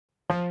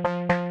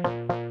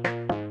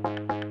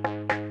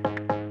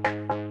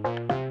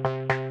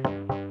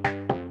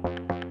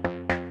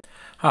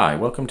Hi,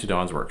 welcome to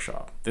Don's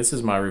Workshop. This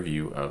is my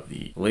review of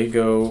the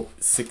Lego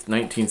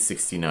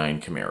 1969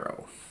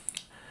 Camaro.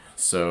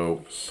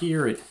 So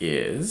here it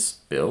is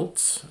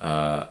built.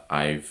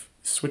 I've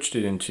switched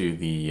it into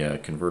the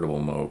convertible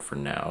mode for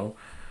now.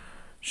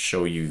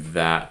 Show you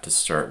that to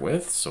start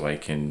with so I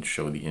can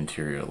show the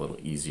interior a little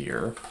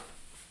easier.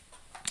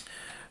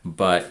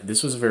 But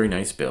this was a very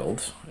nice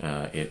build.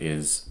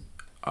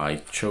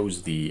 I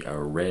chose the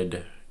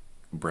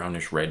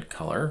brownish red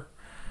color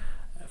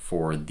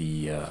for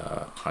the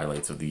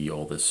highlights of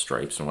all the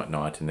stripes and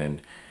whatnot, and then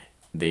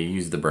they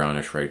used the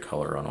brownish red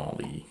color on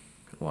a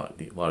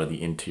lot of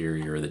the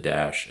interior, the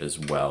dash as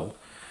well.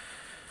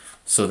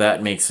 So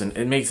that makes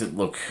it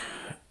look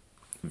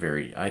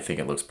I think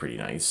it looks pretty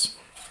nice.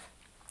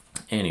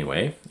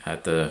 Anyway,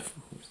 at the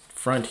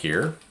front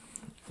here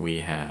we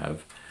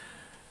have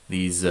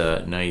these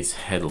nice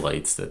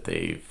headlights that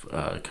they've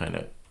kind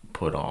of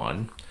put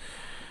on,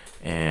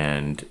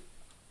 and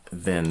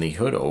then the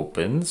hood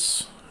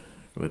opens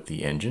with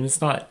the engine.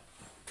 It's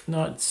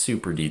not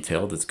super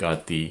detailed. It's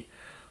got the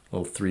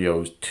little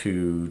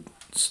 302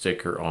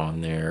 sticker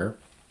on there.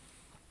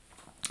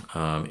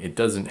 It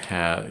doesn't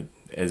have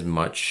as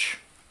much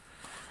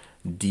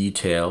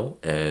detail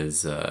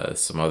as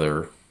some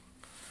other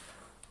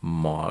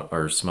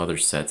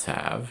sets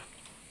have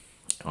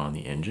on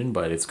the engine,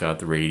 but it's got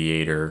the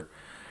radiator.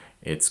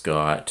 It's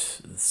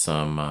got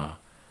some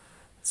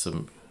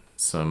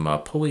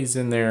pulleys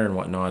in there and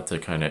whatnot to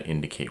kind of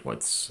indicate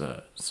what's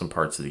some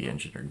parts of the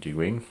engine are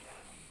doing.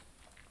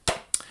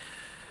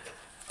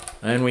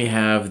 And we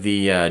have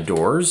the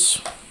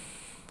doors.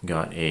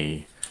 Got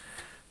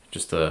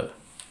just a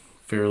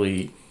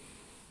fairly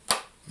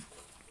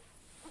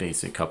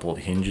basic couple of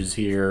hinges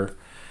here,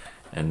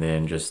 and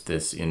then just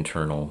this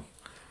internal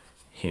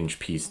hinge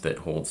piece that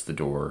holds the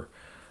door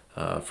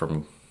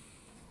from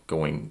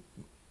going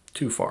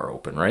too far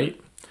open, right?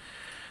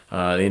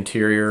 The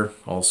interior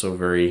also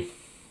very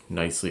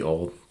nicely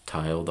all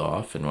tiled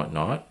off and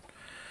whatnot,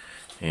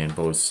 and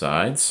both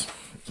sides.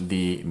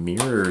 The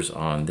mirrors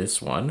on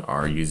this one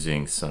are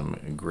using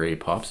some gray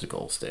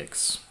popsicle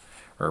sticks,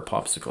 or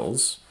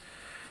popsicles,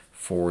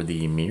 for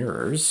the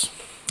mirrors.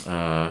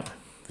 The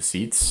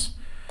seats,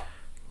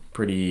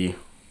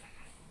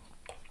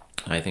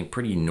 I think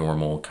pretty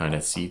normal kind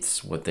of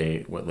seats, what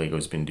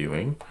Lego's been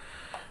doing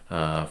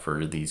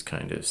for these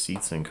kind of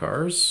seats in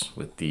cars,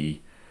 with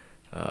the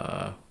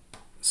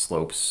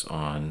slopes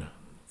on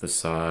the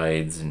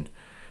sides and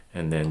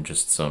then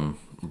just some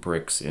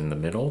bricks in the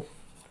middle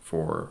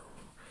for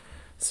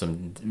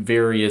some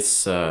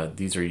various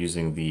these are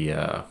using the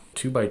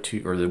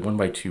 2x2 or the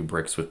 1x2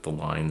 bricks with the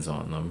lines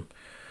on them,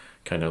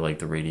 kind of like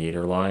the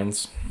radiator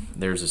lines.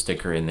 There's a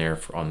sticker in there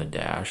on the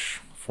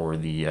dash for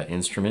the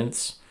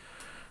instruments,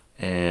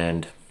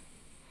 and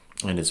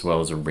as well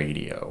as a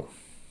radio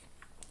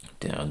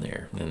down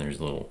there. And then there's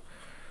a little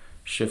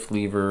shift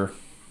lever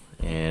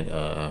and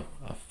a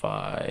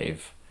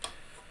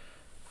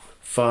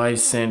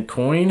 5-cent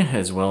coin,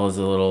 as well as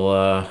a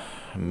little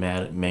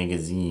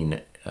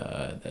magazine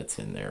that's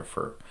in there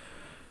for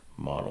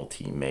Model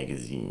T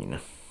magazine.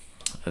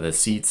 The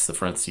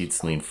front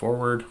seats lean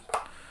forward,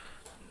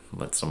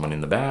 let someone in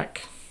the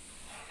back.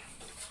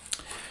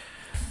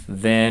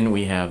 Then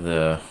we have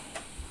the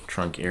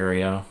trunk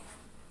area.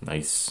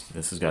 Nice.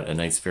 This has got a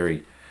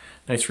very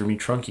nice roomy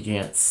trunk. You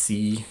can't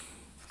see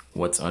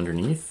what's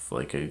underneath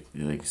like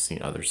you've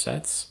seen other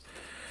sets.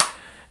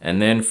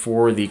 And then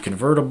for the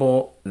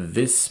convertible,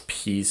 this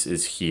piece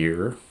is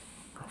here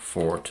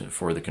for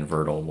the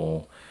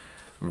convertible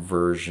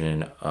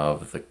version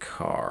of the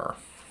car.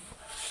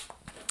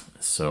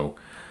 So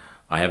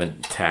I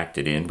haven't tacked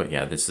it in, but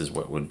yeah, this is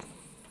what would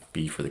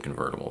be for the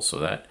convertible. So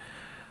that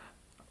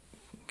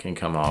can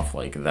come off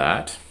like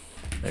that.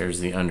 There's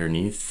the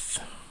underneath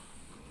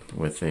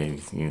with you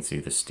can see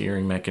the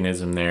steering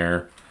mechanism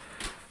there.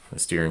 The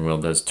steering wheel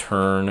does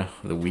turn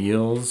the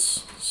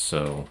wheels,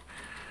 so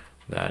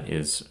that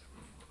is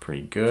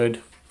pretty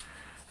good.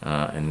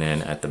 And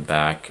then at the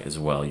back as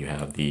well, you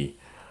have the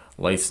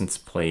license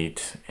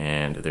plate,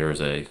 and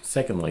there's a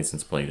second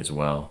license plate as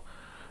well,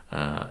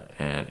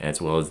 and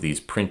as well as these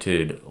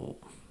printed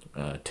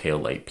tail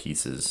light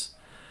pieces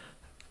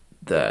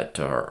that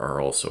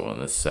are also on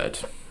this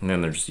set. And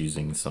then they're just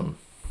using some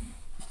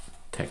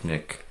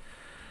Technic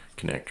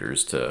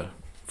connectors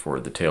for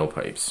the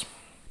tailpipes.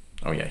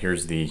 Oh yeah,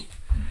 here's the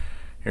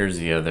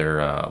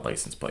other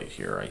license plate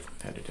here. I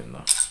had it in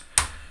the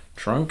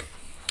trunk.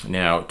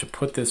 Now to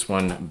put this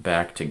one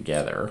back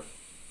together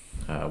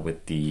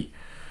with the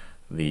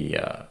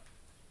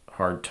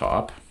hard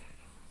top,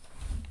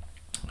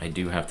 I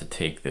do have to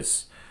take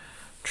this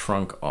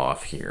trunk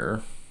off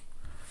here,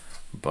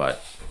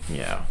 but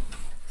yeah,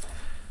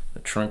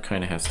 the trunk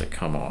kind of has to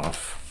come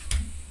off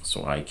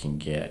so I can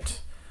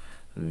get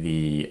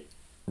the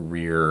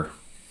rear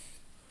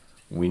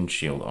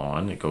windshield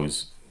on.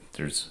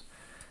 There's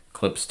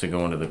clips to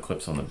go into the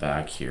clips on the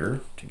back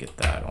here to get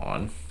that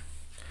on.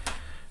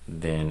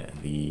 Then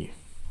the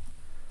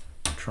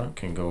trunk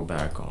can go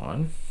back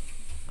on,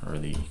 or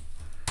the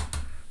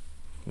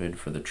lid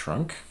for the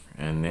trunk,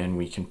 and then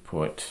we can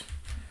put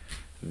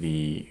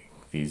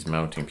these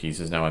mounting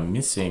pieces. Now I'm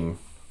missing,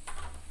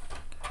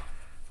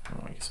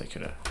 oh, I guess I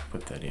could have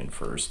put that in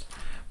first,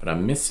 but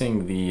I'm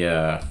missing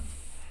the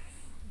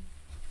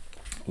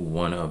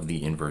one of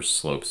the inverse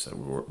slopes that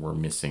we're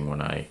missing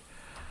when I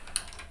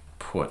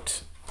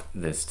put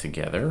this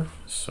together.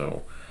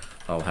 So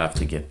I'll have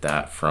to get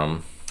that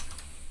from,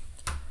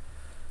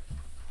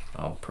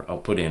 I'll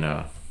put in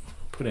a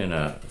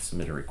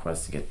submit a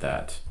request to get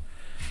that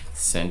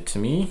sent to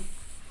me,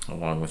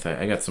 along with that.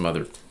 I got some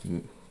other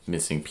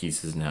missing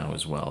pieces now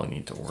as well I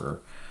need to order.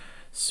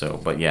 So,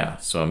 but yeah,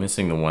 so I'm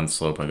missing the one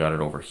slope. I got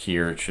it over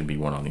here. It should be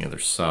one on the other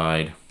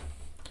side.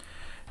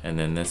 And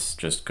then this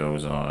just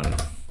goes on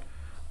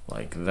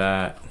like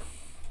that.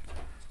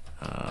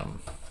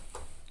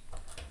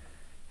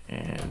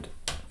 And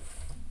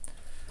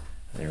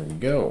there we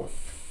go.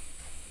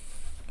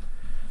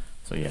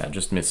 So yeah,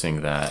 just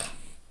missing that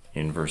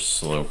inverse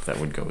slope that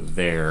would go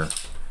there.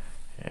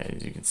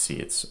 As you can see,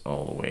 it's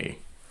all the way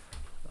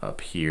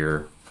up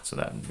here, so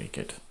that would make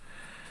it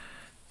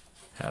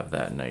have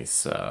that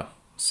nice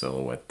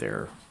silhouette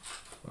there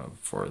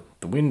for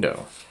the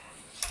window.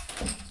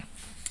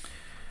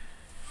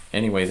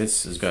 Anyway,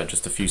 this has got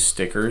just a few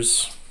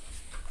stickers.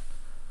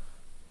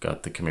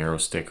 Got the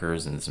Camaro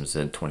stickers and some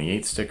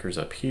Z28 stickers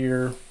up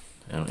here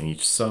and on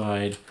each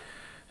side,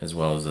 as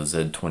well as a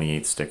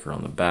Z28 sticker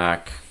on the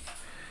back.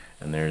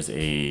 And there's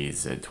a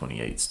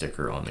Z28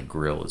 sticker on the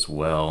grill as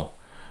well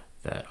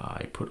that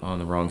I put on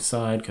the wrong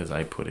side because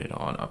I put it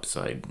on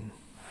upside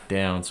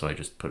down, so I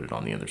just put it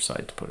on the other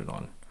side to put it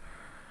on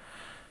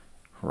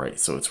right,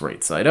 so it's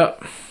right side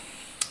up.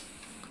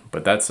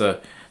 But it's a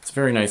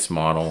very nice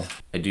model.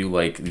 I do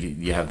like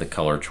you have the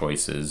color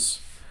choices.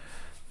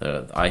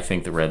 I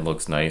think the red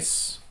looks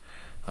nice,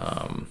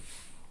 but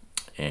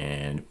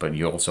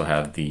you also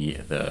have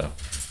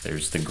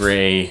there's the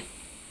gray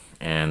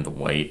and the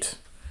white,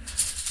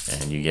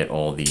 and you get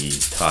all the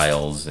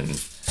tiles and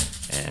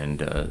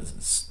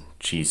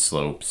cheese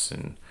slopes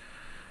and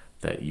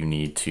that you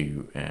need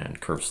to, and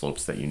curve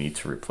slopes that you need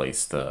to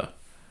replace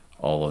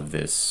all of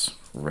this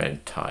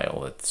red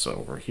tile that's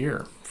over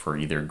here for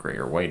either gray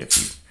or white if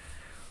you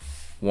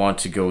want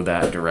to go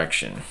that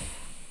direction.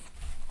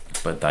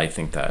 But I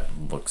think that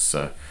looks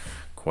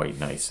quite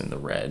nice in the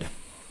red.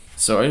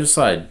 So I just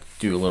thought I'd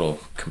do a little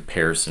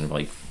comparison,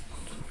 like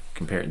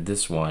compare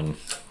this one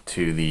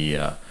to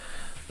the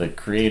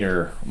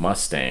Creator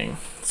Mustang.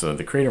 So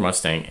the Creator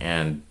Mustang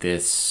and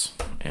this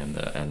and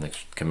the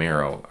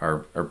Camaro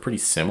are pretty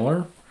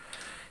similar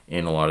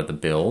in a lot of the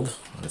build.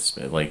 It's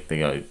like they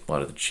got a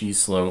lot of the cheese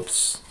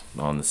slopes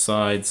on the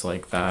sides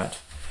like that,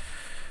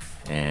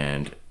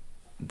 and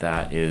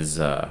that is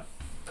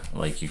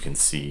like you can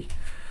see,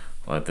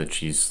 a lot of the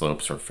cheese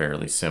slopes are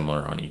fairly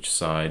similar on each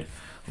side.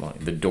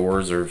 The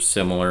doors are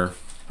similar.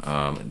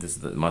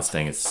 The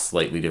Mustang is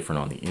slightly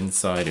different on the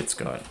inside. It's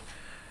got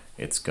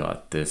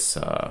this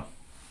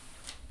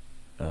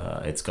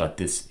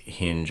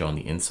hinge on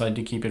the inside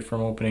to keep it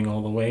from opening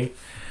all the way.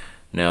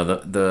 Now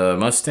the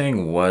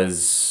Mustang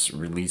was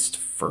released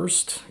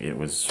first. It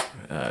was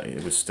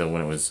still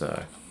when it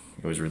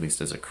was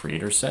released as a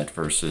creator set,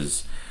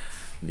 versus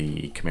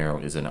the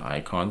Camaro is an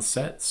icon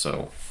set.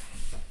 So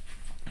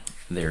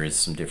there is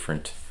some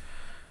different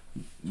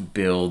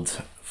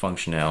build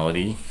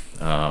functionality.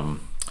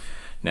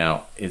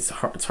 Now it's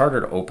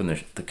harder to open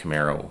the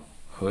Camaro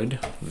hood.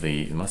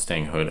 The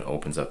Mustang hood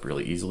opens up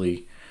really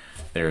easily.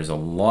 There's a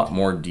lot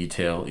more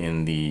detail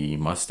in the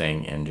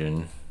Mustang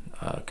engine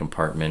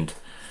compartment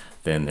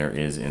than there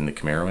is in the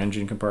Camaro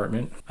engine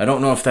compartment. I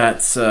don't know if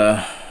that's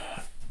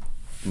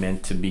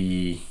meant to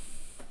be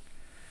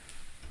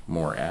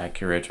more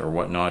accurate or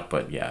whatnot,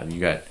 but yeah, you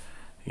got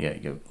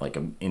like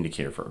an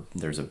indicator for,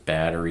 there's a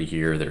battery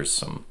here, there's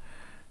some,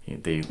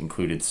 they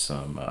included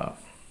some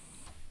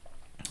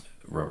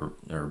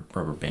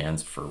rubber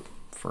bands for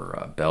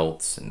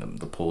belts, and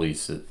the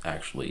pulleys that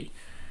actually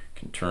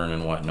can turn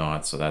and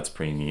whatnot, so that's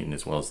pretty neat. And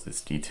as well as this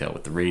detail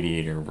with the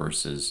radiator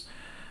versus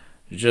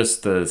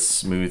just the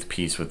smooth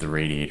piece with the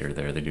radiator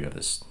there. They do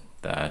have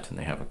that, and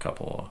they have a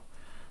couple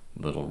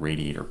of little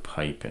radiator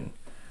pipe and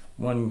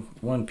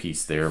one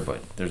piece there,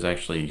 but there's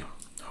actually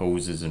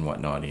hoses and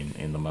whatnot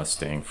in the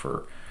Mustang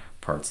for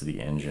parts of the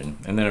engine.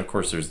 And then of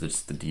course there's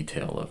the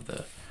detail of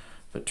the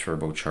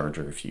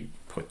turbocharger, if you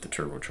put the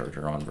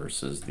turbocharger on,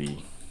 versus the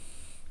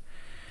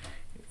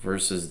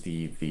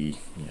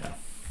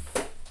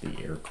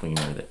air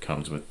cleaner that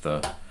comes with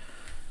the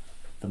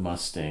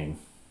Mustang.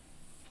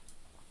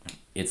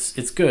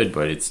 It's good,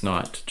 but it's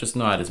not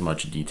as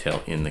much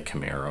detail in the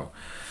Camaro.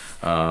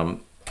 The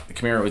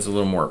Camaro is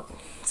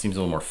seems a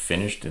little more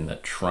finished in the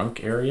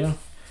trunk area.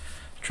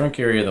 Trunk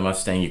area of the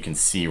Mustang, you can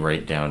see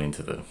right down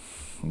into the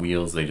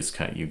wheels. They just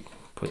you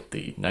put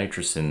the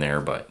nitrous in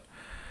there, but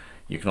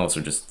you can also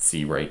just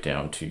see right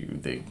down to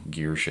the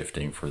gear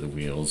shifting for the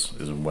wheels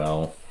as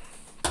well.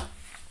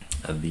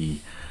 The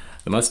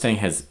Mustang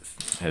has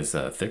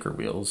thicker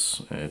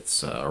wheels.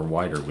 It's or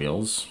wider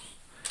wheels.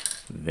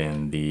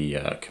 than the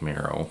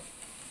Camaro.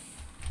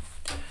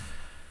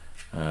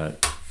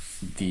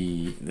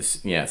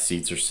 Yeah,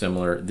 seats are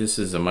similar. This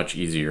is a much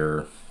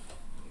easier.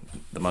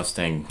 The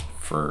Mustang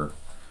you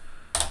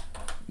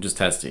just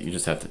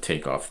have to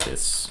take off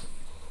this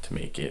to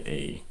make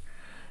it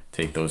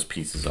take those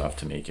pieces off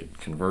to make it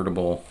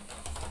convertible.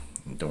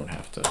 You don't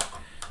have to.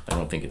 I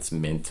don't think it's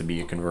meant to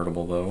be a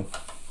convertible though.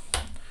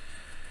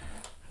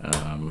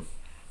 And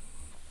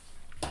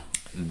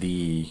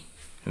the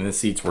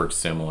seats work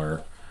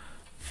similar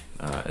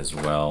as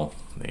well.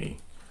 They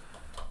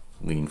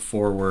lean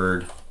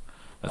forward.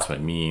 That's what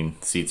I mean.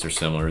 Seats are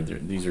similar.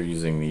 These are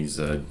using these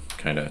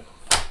kind of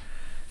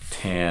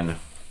tan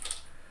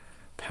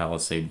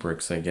Palisade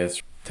bricks, I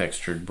guess,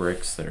 textured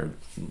bricks that are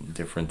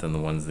different than the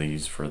ones they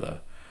use for the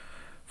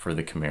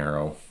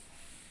Camaro.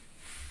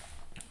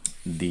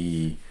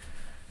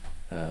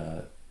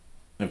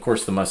 Of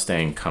course, the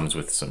Mustang comes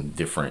with some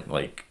different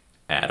like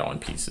add-on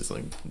pieces,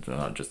 like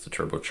not just the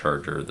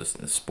turbocharger,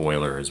 the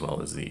spoiler, as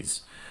well as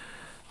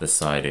the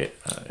side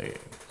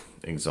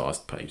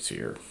exhaust pipes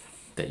here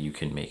that you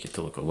can make it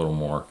to look a little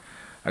more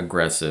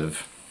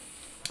aggressive.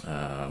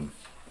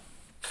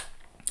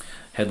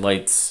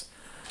 Headlights,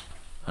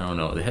 I don't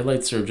know. The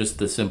headlights are just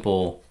the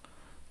simple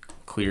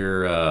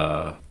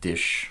clear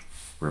dish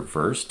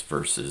reversed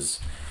versus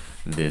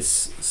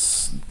those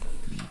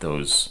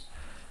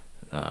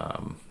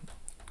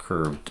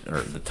curved,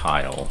 or the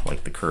tile,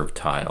 like the curved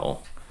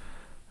tile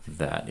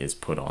that is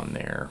put on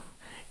there.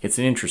 It's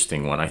an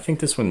interesting one. I think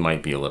this one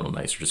might be a little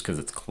nicer just because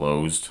it's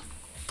closed.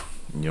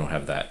 You don't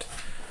have that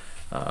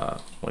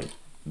like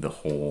the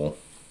hole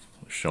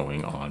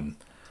showing on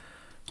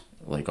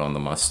the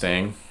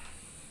Mustang.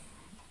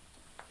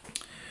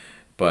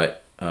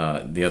 But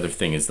the other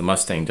thing is the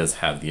Mustang does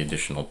have the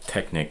additional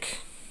Technic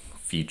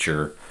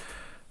feature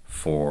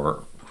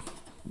for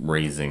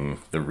raising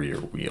the rear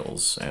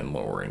wheels and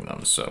lowering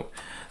them. So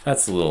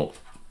that's a little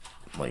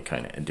like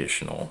kind of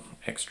additional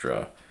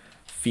extra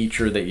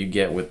feature that you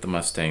get with the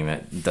Mustang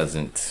that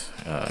doesn't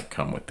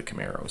come with the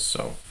Camaro.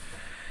 So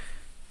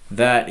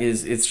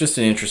it's just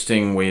an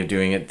interesting way of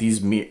doing it.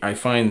 I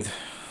find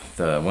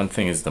the one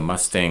thing is the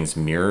Mustang's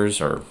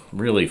mirrors are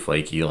really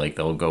flaky. Like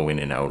they'll go in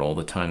and out all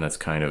the time. That's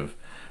kind of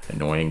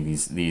annoying.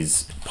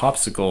 These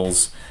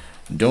popsicles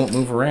don't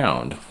move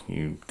around.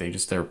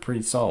 They're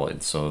pretty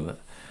solid. So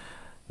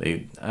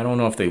I don't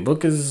know if they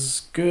look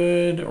as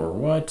good or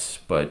what,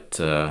 but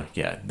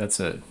yeah,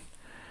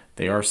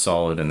 they are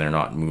solid and they're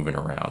not moving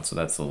around. So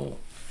that's a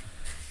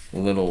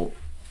little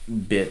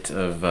bit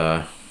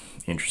of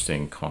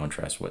interesting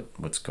contrast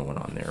what's going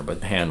on there.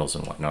 But the handles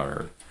and whatnot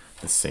are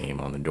the same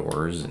on the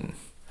doors, and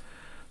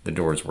the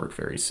doors work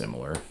very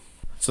similar.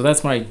 So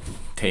that's my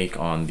take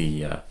on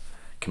the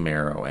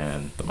Camaro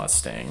and the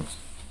Mustang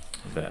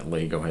that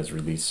Lego has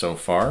released so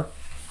far.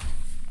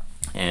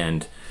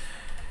 And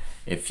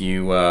if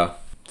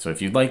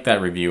you'd like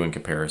that review and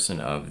comparison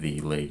of the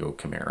Lego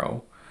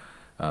Camaro,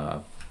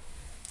 and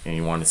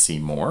you want to see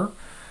more,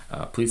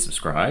 please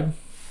subscribe.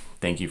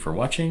 Thank you for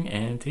watching,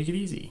 and take it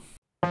easy.